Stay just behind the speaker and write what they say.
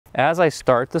As I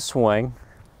start the swing,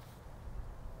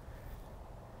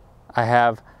 I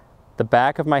have the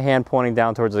back of my hand pointing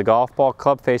down towards the golf ball,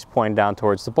 club face pointing down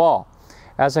towards the ball.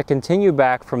 As I continue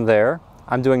back from there,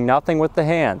 I'm doing nothing with the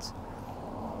hands.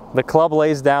 The club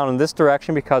lays down in this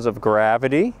direction because of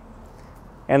gravity,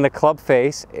 and the club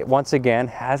face, once again,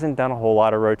 hasn't done a whole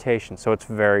lot of rotation, so it's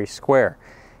very square.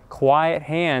 Quiet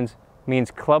hands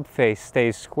means club face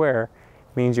stays square,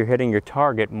 means you're hitting your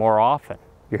target more often.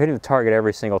 You're hitting the target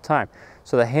every single time.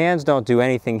 So the hands don't do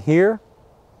anything here,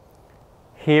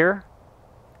 here,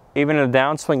 even in a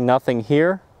downswing, nothing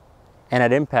here, and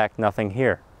at impact, nothing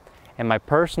here. And my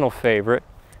personal favorite,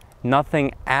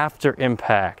 nothing after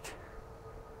impact.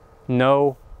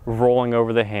 No rolling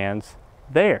over the hands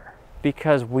there,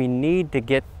 because we need to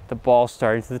get the ball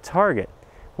starting to the target.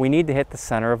 We need to hit the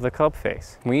center of the club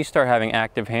face. When you start having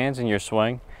active hands in your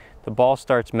swing, the ball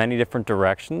starts many different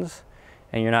directions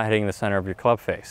and you're not hitting the center of your club face.